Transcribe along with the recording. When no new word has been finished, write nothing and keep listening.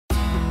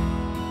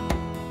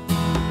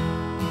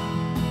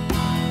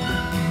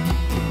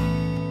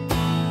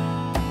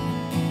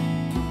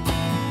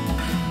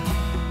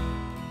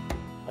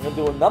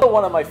do another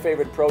one of my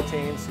favorite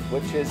proteins,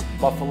 which is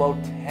buffalo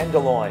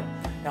tenderloin.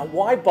 Now,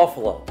 why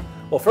buffalo?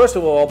 Well, first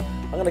of all,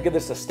 I'm going to give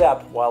this a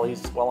step while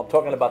I'm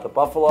talking about the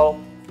buffalo.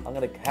 I'm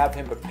going to have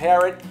him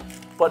prepare it.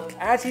 But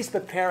as he's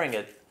preparing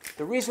it,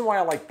 the reason why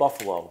I like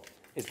buffalo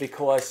is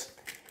because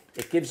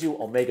it gives you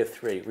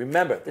omega-3.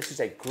 Remember, this is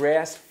a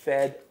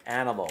grass-fed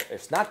animal.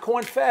 It's not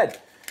corn-fed.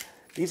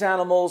 These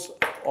animals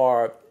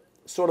are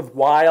sort of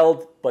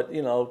wild, but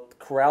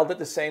corralled at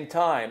the same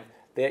time.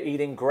 They're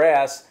eating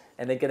grass,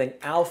 and they're getting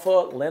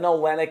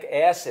alpha-linolenic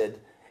acid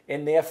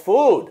in their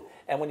food.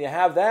 And when you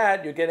have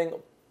that, you're getting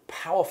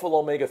powerful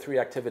omega-3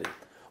 activity.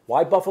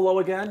 Why buffalo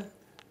again?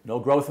 No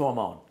growth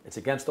hormone. It's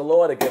against the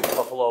law to give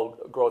buffalo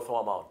growth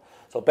hormone.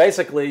 So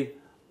basically,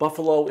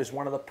 buffalo is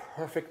one of the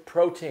perfect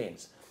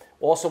proteins.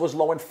 Also is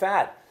low in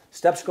fat.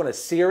 Steph's going to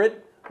sear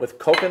it with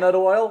coconut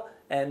oil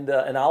and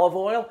olive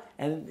oil,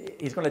 and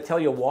he's going to tell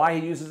you why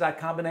he uses that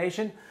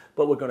combination.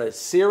 But we're going to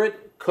sear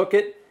it, cook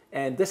it,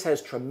 and this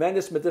has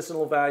tremendous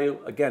medicinal value.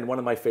 Again, one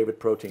of my favorite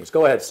proteins.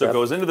 Go ahead, Steph. So it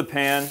goes into the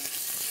pan.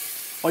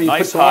 Oh, you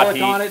nice put garlic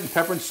heat, on it and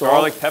pepper and salt.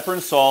 Garlic, pepper,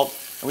 and salt.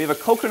 And we have a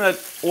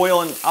coconut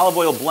oil and olive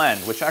oil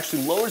blend, which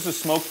actually lowers the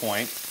smoke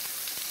point,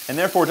 and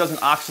therefore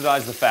doesn't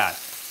oxidize the fat.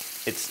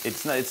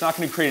 It's not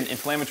going to create an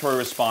inflammatory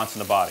response in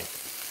the body.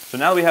 So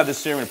now that we have this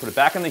serum, we're going to put it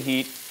back in the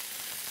heat.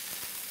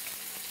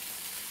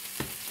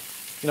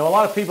 You know, a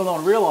lot of people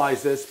don't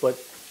realize this, but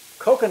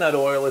coconut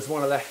oil is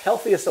one of the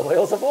healthiest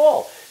oils of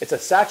all. It's a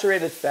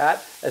saturated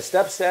fat. As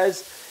Steph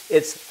says,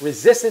 it's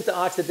resistant to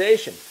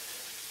oxidation.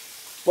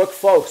 Look,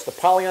 folks, the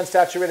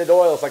polyunsaturated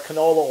oils like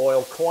canola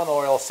oil, corn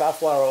oil,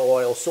 safflower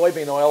oil,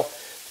 soybean oil,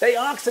 they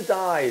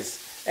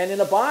oxidize. And in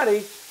the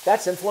body,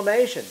 that's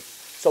inflammation.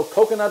 So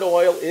coconut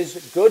oil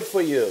is good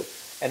for you.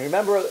 And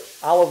remember,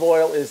 olive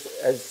oil is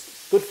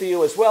as good for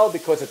you as well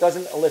because it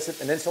doesn't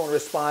elicit an insulin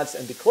response.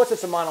 And because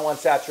it's a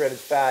monounsaturated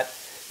fat,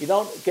 you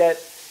don't get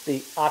the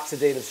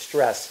oxidative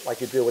stress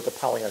like you do with the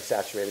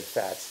polyunsaturated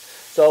fats.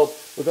 So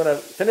we're going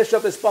to finish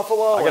up this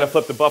buffalo. I got to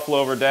flip the buffalo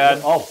over,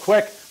 Dad. Oh,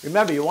 quick.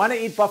 Remember, you want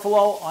to eat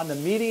buffalo on the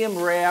medium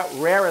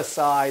rarer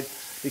side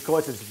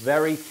because it's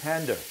very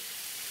tender.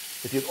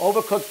 If you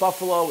overcook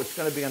buffalo, it's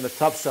going to be on the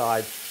tough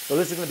side. So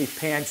this is going to be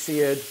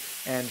pan-seared,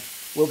 and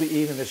we'll be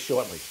eating this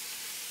shortly.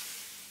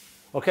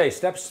 Okay,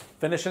 Steph's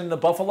finishing the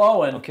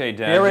buffalo, and okay,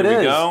 Dad, here it is.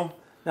 We go.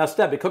 Now,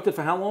 Steph, you cooked it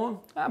for how long?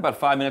 About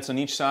 5 minutes on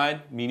each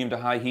side, medium to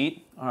high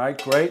heat. All right,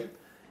 great.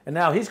 And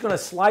now he's going to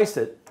slice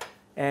it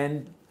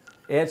and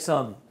add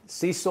some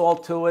sea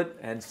salt to it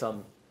and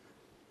some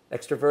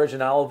extra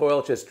virgin olive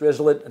oil, just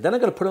drizzle it. And then I'm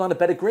going to put it on a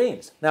bed of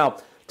greens. Now,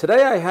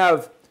 today I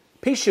have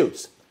pea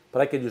shoots,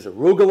 but I could use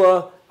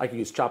arugula, I could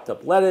use chopped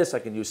up lettuce, I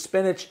can use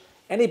spinach,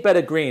 any bed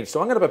of greens. So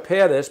I'm going to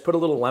prepare this, put a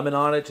little lemon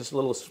on it, just a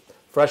little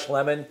fresh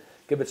lemon,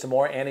 give it some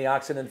more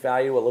antioxidant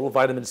value, a little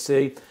vitamin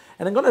C.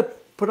 And I'm going to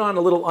put on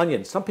a little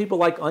onion. Some people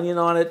like onion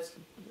on it,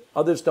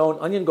 others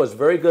don't. Onion goes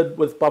very good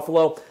with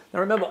buffalo.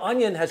 Now remember,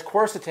 onion has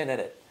quercetin in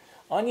it.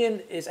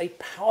 Onion is a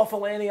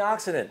powerful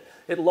antioxidant.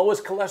 It lowers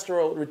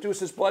cholesterol,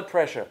 reduces blood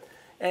pressure,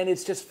 and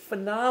it's just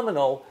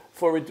phenomenal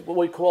for what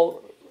we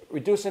call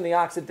reducing the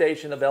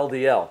oxidation of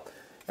LDL.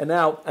 And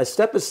now, as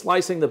Steph is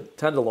slicing the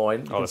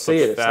tenderloin, you can see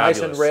it. It's nice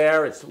and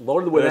rare. It's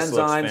loaded with enzymes. This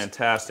looks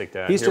fantastic,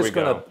 Dad. He's just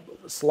going to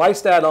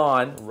slice that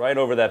on. Right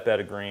over that bed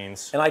of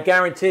greens. And I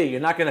guarantee you're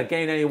not going to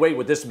gain any weight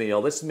with this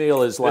meal. This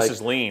meal is like... This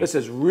is lean. This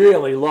is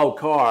really low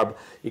carb.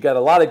 You got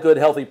a lot of good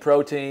healthy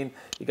protein.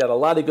 You got a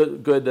lot of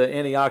good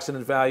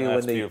antioxidant value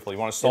in the beautiful. You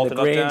want to salt it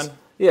up, Dad?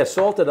 Yeah,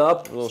 salt it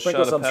up.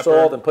 Sprinkle some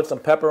salt and put some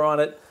pepper on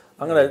it.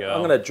 I'm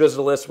gonna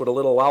drizzle this with a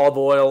little olive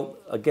oil.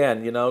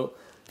 Again, now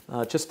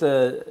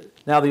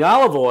the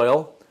olive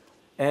oil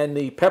and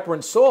the pepper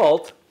and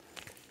salt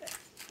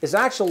is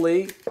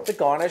actually the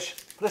garnish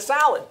for the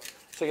salad.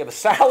 So you have a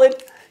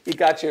salad, you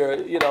got your,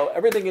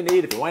 everything you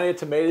need. If you want any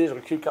tomatoes or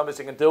cucumbers,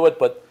 you can do it,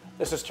 but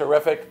this is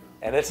terrific,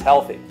 and it's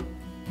healthy.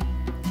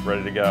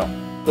 Ready to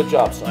go. Good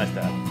job, son. Nice,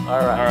 Dad.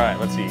 All right. All right,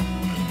 let's eat.